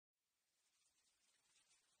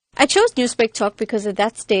I chose Newsbreak Talk because at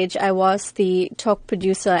that stage I was the talk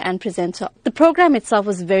producer and presenter. The program itself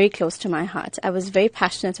was very close to my heart. I was very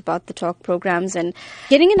passionate about the talk programs, and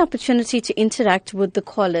getting an opportunity to interact with the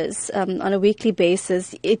callers on a weekly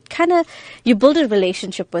basis, you build a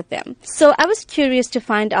relationship with them. So I was curious to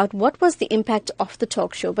find out what was the impact of the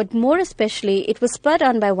talk show, but more especially it was spurred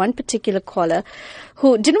on by one particular caller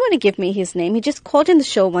who didn't want to give me his name. He just called in the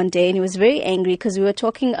show one day and he was very angry because we were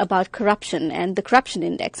talking about corruption and the corruption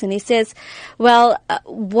index. And he says, well,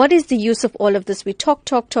 what is the use of all of this? We talk,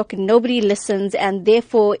 and nobody listens, and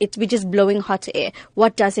therefore we're just blowing hot air.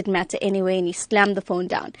 What does it matter anyway? And he slammed the phone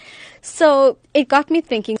down. So it got me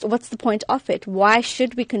thinking, what's the point of it? Why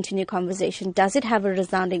should we continue conversation? Does it have a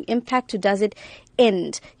resounding impact, or does it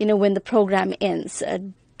end, when the program ends?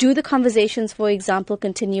 Do the conversations, for example,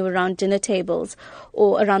 continue around dinner tables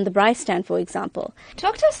or around the braai stand, for example?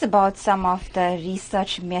 Talk to us about some of the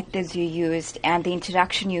research methods you used and the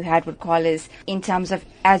interaction you had with callers in terms of,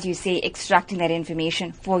 as you say, extracting that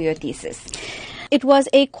information for your thesis. It was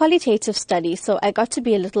a qualitative study, so I got to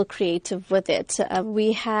be a little creative with it.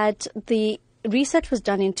 Research was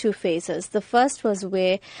done in two phases. The first was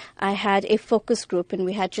where I had a focus group and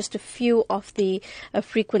we had just a few of the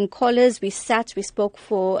frequent callers. We spoke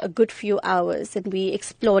for a good few hours and we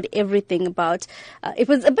explored everything about, it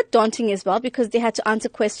was a bit daunting as well because they had to answer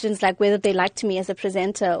questions like whether they liked me as a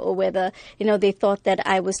presenter or whether, they thought that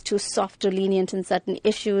I was too soft or lenient in certain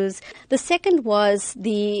issues. The second was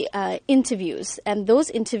the interviews, and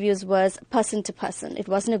those interviews was person to person. It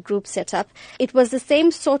wasn't a group setup. It was the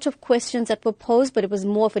same sort of questions that were posed, but it was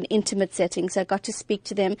more of an intimate setting. So I got to speak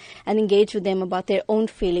to them and engage with them about their own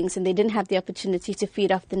feelings, and they didn't have the opportunity to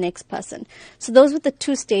feed off the next person. So those were the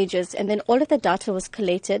two stages, and then all of the data was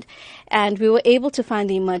collated and we were able to find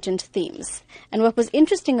the emergent themes. And what was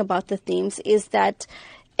interesting about the themes is that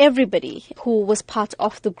everybody who was part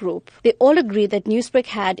of the group, they all agreed that Newsbreak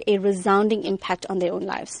had a resounding impact on their own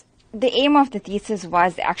lives. The aim of the thesis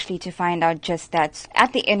was actually to find out just that.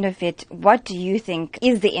 At the end of it, what do you think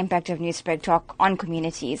is the impact of Newsbreak Talk on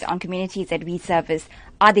communities that we service?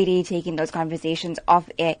 Are they really taking those conversations off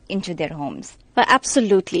air into their homes? Well,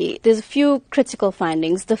 absolutely. There's a few critical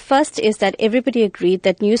findings. The first is that everybody agreed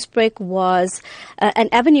that Newsbreak was an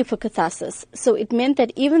avenue for catharsis. So it meant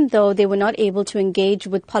that even though they were not able to engage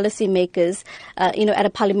with policymakers, at a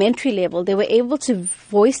parliamentary level, they were able to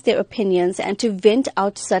voice their opinions and to vent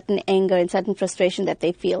out certain anger and certain frustration that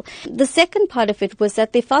they feel. The second part of it was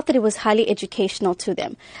that they felt that it was highly educational to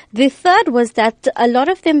them. The third was that a lot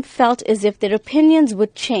of them felt as if their opinions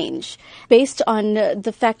would change based on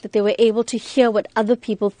the fact that they were able to hear what other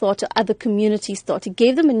people thought or other communities thought. It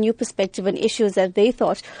gave them a new perspective on issues that they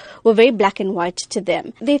thought were very black and white to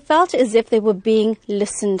them. They felt as if they were being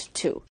listened to.